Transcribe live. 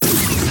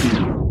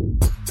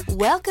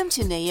Welcome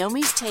to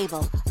Naomi's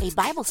Table, a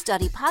Bible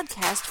study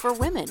podcast for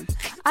women.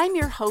 I'm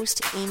your host,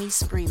 Amy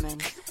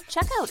Spreeman.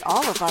 Check out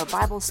all of our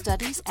Bible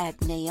studies at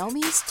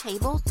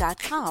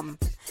naomistable.com.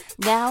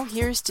 Now,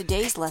 here's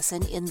today's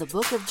lesson in the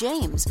book of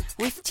James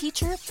with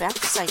teacher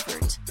Beth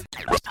Seifert.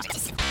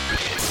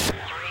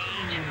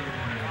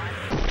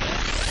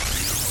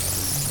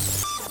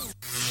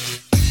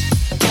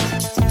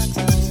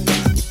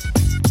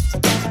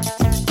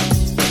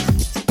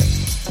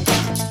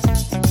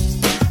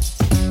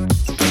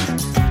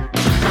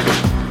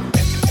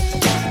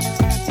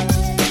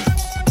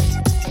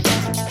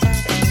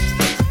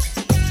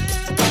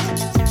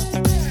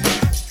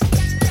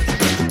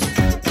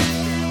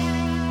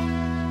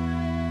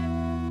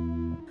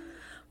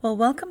 Well,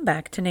 welcome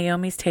back to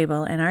Naomi's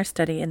Table and our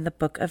study in the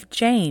book of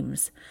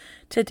James.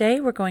 Today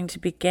we're going to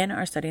begin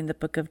our study in the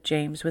book of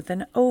James with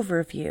an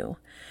overview.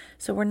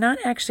 So we're not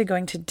actually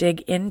going to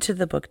dig into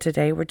the book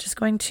today. We're just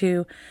going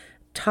to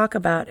talk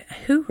about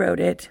who wrote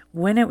it,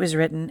 when it was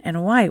written,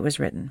 and why it was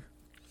written.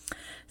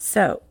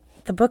 So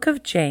the book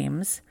of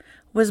James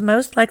was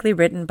most likely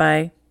written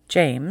by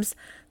James,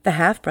 the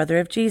half-brother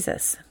of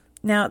Jesus.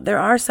 Now, there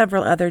are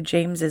several other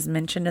Jameses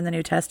mentioned in the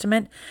New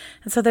Testament,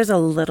 and so there's a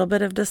little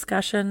bit of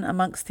discussion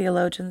amongst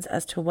theologians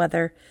as to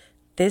whether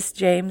this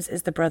James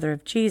is the brother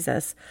of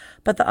Jesus,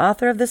 but the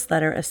author of this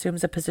letter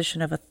assumes a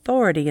position of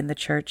authority in the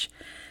church,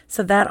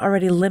 so that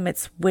already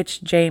limits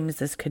which James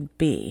this could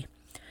be.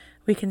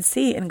 We can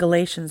see in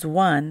Galatians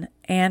 1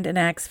 and in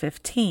Acts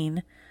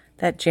 15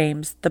 that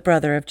James, the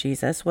brother of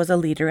Jesus, was a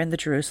leader in the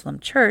Jerusalem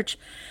church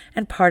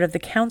and part of the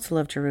Council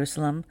of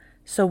Jerusalem,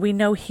 so we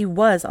know he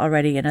was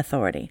already in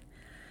authority.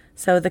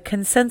 So the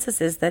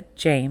consensus is that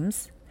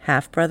James,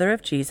 half-brother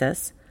of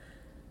Jesus,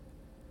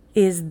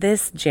 is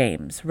this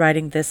James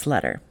writing this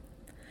letter.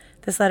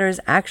 This letter is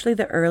actually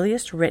the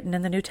earliest written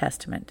in the New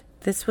Testament.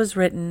 This was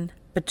written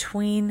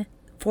between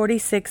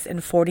 46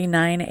 and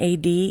 49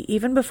 AD,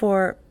 even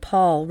before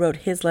Paul wrote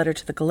his letter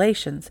to the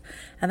Galatians,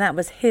 and that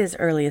was his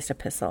earliest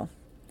epistle.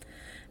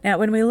 Now,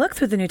 when we look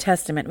through the New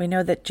Testament, we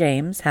know that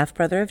James,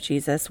 half-brother of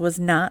Jesus, was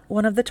not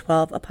one of the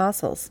 12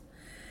 apostles.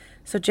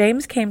 So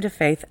James came to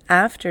faith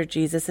after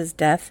Jesus'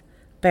 death,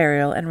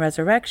 burial, and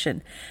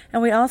resurrection. And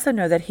we also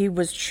know that he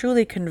was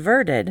truly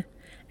converted,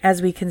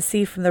 as we can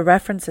see from the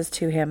references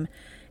to him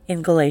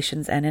in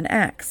Galatians and in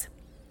Acts.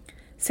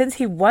 Since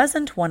he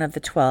wasn't one of the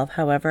 12,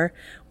 however,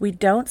 we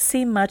don't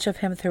see much of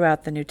him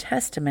throughout the New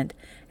Testament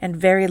and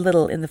very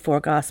little in the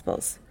four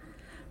Gospels.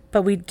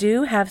 But we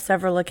do have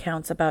several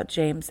accounts about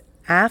James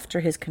after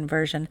his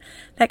conversion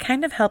that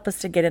kind of help us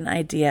to get an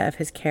idea of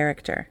his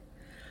character.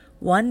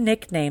 One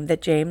nickname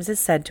that James is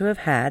said to have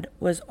had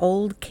was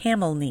Old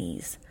Camel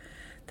Knees.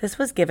 This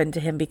was given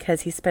to him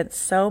because he spent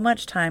so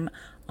much time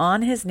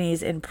on his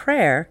knees in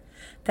prayer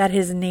that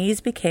his knees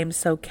became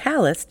so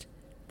calloused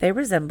they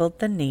resembled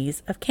the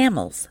knees of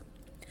camels.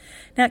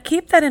 Now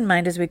keep that in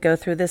mind as we go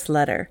through this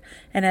letter,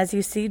 and as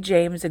you see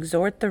James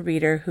exhort the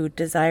reader who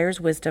desires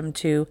wisdom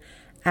to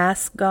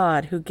ask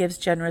God, who gives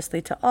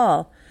generously to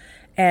all,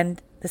 and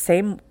the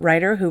same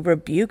writer who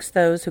rebukes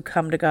those who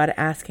come to God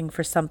asking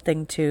for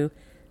something to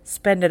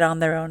spend it on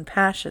their own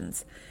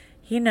passions.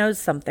 He knows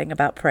something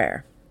about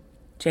prayer.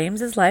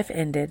 James's life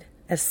ended,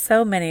 as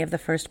so many of the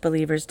first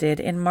believers did,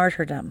 in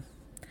martyrdom.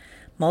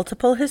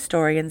 Multiple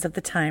historians of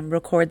the time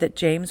record that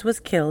James was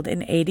killed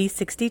in AD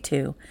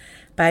 62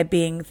 by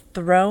being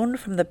thrown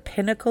from the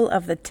pinnacle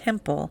of the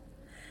temple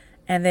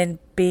and then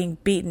being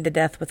beaten to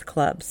death with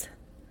clubs.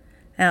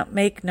 Now,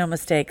 make no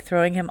mistake,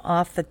 throwing him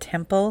off the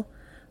temple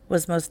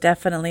was most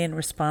definitely in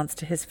response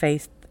to his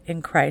faith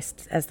in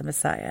Christ as the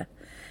Messiah.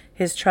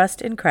 His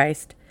trust in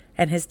Christ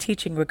and his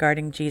teaching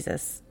regarding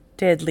Jesus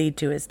did lead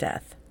to his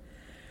death.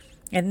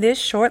 In this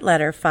short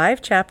letter,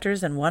 5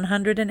 chapters and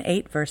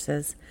 108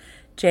 verses,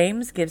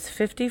 James gives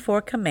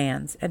 54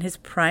 commands, and his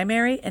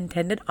primary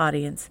intended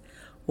audience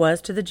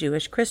was to the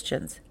Jewish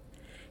Christians.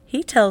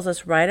 He tells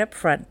us right up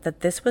front that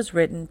this was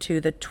written to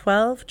the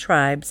 12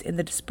 tribes in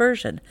the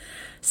dispersion,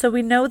 so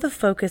we know the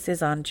focus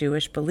is on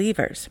Jewish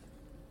believers.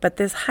 But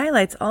this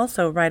highlights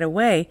also right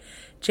away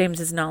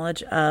James's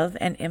knowledge of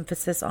and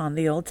emphasis on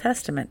the Old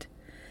Testament.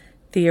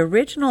 The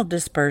original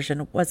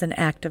dispersion was an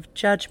act of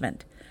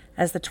judgment,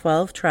 as the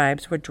 12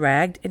 tribes were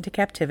dragged into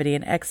captivity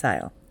and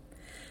exile.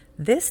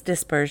 This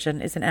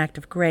dispersion is an act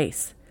of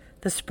grace,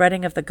 the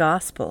spreading of the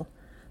gospel,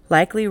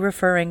 likely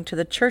referring to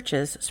the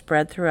churches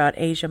spread throughout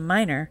Asia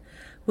Minor,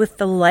 with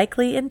the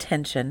likely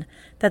intention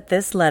that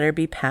this letter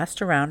be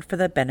passed around for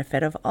the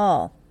benefit of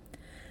all.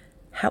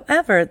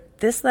 However,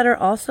 this letter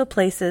also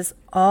places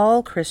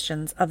all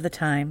Christians of the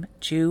time,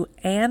 Jew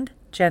and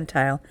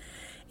Gentile,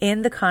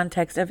 in the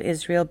context of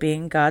Israel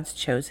being God's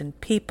chosen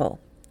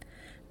people.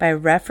 By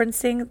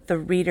referencing the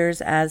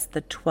readers as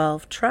the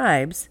 12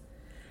 tribes,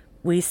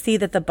 we see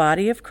that the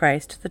body of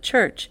Christ, the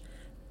church,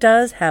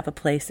 does have a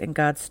place in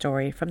God's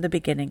story from the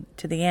beginning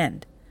to the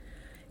end.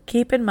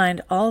 Keep in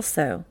mind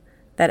also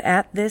that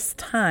at this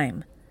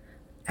time,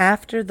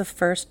 after the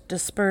first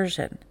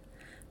dispersion,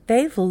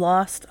 they've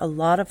lost a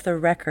lot of the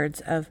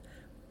records of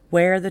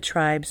where the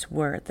tribes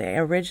were, the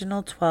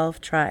original 12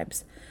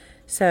 tribes.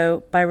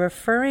 So by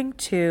referring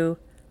to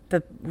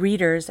the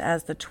readers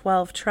as the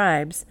 12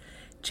 tribes,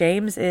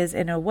 James is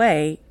in a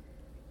way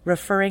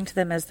referring to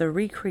them as the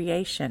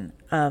recreation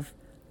of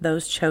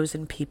those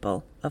chosen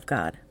people of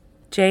God.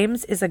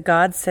 James is a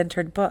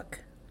God-centered book.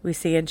 We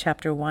see in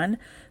chapter 1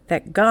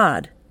 that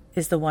God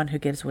is the one who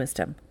gives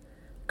wisdom.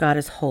 God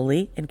is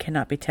holy and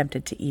cannot be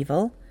tempted to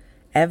evil.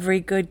 Every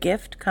good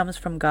gift comes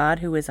from God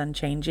who is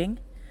unchanging.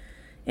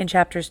 In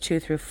chapters 2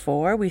 through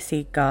 4, we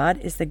see God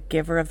is the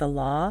giver of the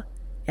law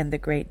and the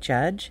great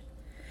judge.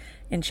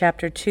 In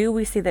chapter 2,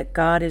 we see that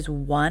God is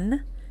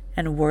one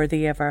and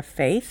worthy of our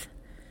faith.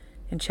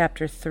 In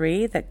chapter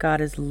 3, that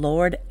God is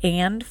Lord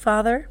and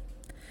Father.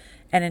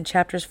 And in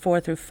chapters 4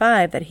 through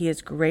 5, that he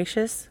is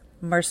gracious,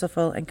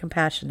 merciful, and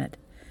compassionate.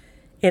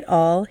 It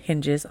all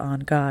hinges on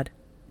God.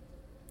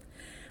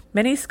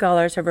 Many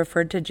scholars have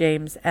referred to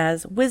James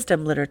as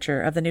wisdom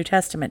literature of the New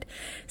Testament,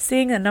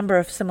 seeing a number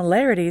of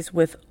similarities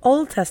with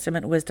Old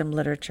Testament wisdom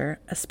literature,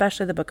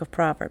 especially the book of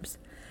Proverbs.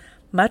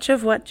 Much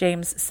of what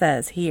James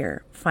says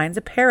here finds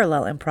a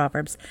parallel in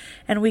Proverbs,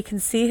 and we can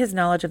see his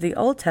knowledge of the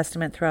Old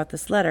Testament throughout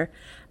this letter,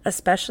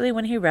 especially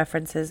when he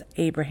references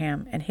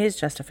Abraham and his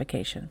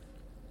justification.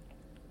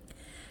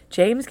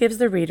 James gives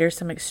the reader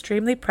some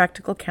extremely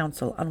practical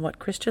counsel on what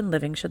Christian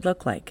living should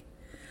look like.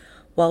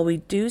 While we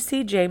do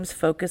see James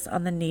focus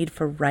on the need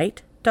for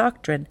right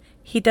doctrine,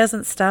 he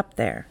doesn't stop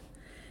there.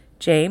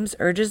 James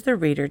urges the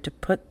reader to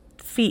put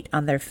feet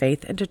on their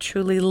faith and to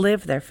truly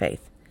live their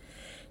faith.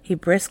 He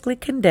briskly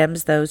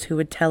condemns those who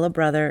would tell a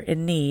brother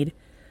in need,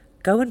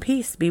 "Go in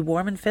peace, be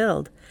warm and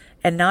filled,"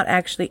 and not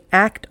actually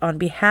act on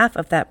behalf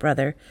of that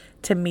brother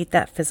to meet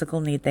that physical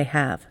need they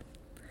have.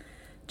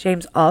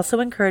 James also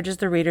encourages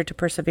the reader to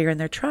persevere in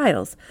their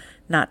trials,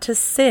 not to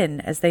sin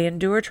as they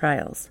endure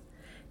trials.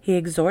 He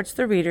exhorts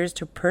the readers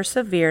to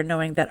persevere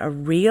knowing that a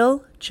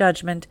real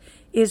judgment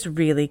is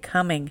really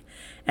coming,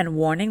 and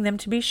warning them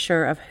to be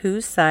sure of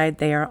whose side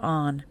they are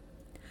on.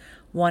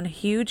 One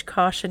huge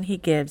caution he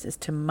gives is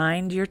to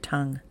mind your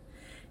tongue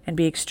and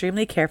be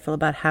extremely careful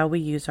about how we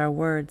use our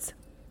words.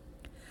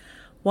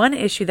 One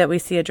issue that we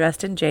see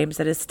addressed in James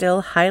that is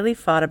still highly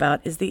fought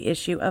about is the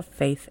issue of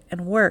faith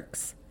and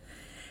works.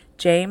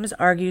 James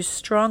argues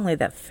strongly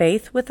that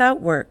faith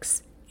without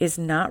works is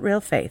not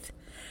real faith,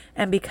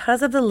 and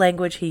because of the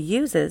language he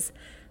uses,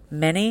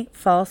 many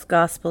false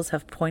gospels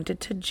have pointed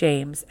to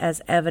James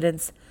as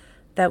evidence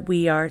that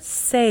we are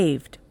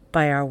saved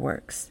by our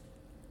works.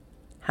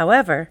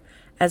 However,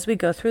 as we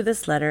go through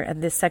this letter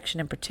and this section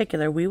in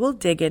particular, we will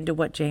dig into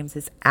what James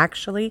is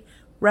actually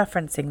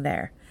referencing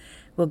there.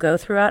 We'll go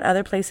throughout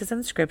other places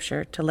in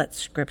Scripture to let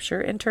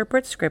Scripture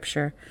interpret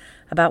Scripture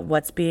about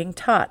what's being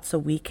taught so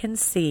we can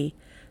see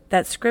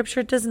that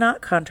Scripture does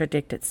not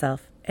contradict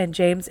itself and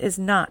James is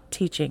not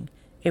teaching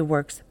a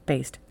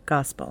works-based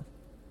gospel.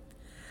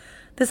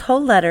 This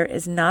whole letter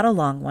is not a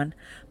long one,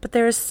 but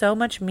there is so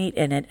much meat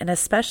in it, and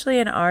especially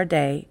in our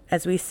day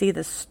as we see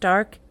the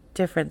stark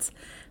difference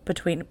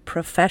between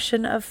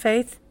profession of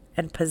faith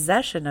and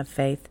possession of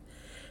faith.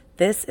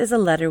 This is a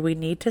letter we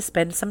need to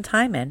spend some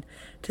time in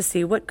to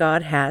see what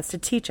God has to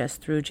teach us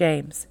through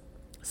James.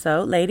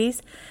 So,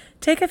 ladies,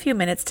 take a few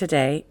minutes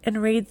today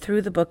and read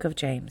through the book of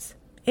James.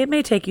 It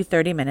may take you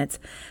 30 minutes,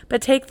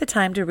 but take the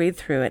time to read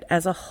through it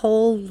as a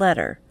whole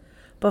letter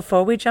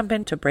before we jump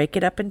in to break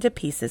it up into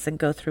pieces and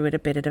go through it a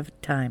bit at a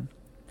time.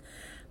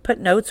 Put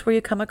notes where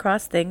you come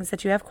across things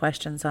that you have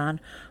questions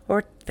on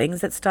or things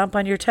that stomp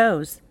on your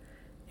toes.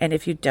 And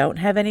if you don't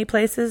have any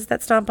places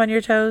that stomp on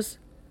your toes,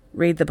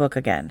 read the book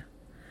again.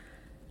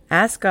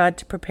 Ask God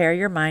to prepare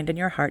your mind and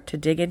your heart to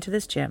dig into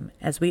this gem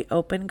as we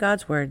open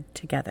God's Word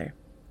together.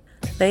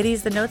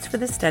 Ladies, the notes for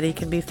this study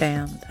can be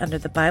found under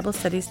the Bible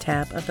Studies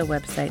tab of the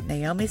website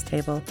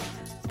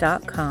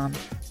naomistable.com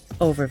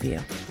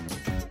Overview.